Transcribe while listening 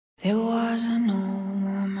was an old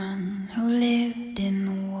woman who lived in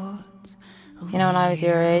the woods. You know, when I was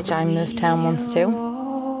your age, I moved town once too.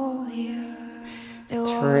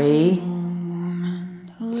 3,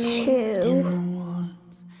 2,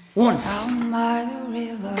 1. Down by the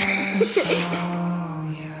river.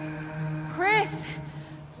 Chris,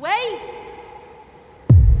 wait!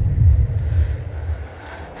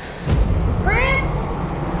 Chris!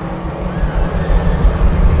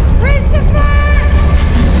 Christopher!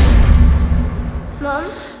 Mum?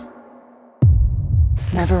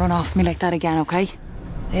 Never run off me like that again, okay?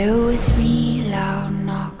 There were 3 loud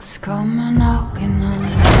knocks coming knocking on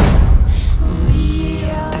the door.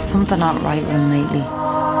 There's something not right with him lately. 3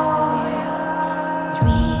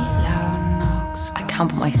 loud knocks. I can't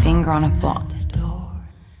put my finger on it, but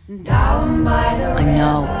Down by the I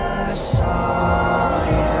know.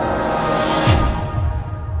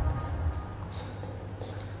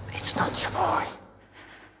 It's not your boy.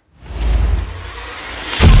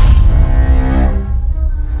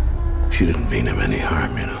 She didn't mean him any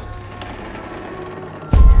harm, you know.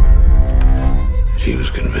 She was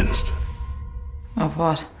convinced Of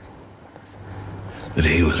what? that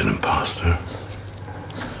he was an imposter.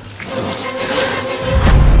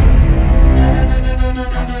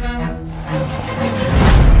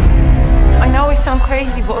 I know I sound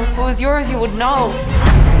crazy, but if it was yours, you would know.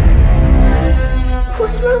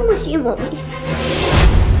 What's wrong with you, Mummy?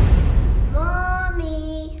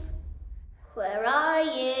 Mommy, where are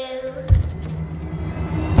you?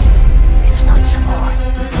 It's not your boy.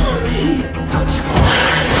 Not your boy.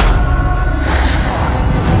 Not your boy.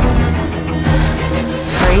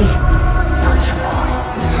 3. Not your boy.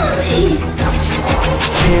 Mommy! Not your boy.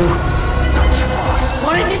 2. Not your boy.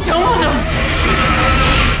 What have you done with him?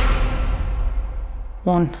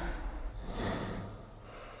 1.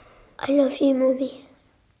 I love you, Mummy.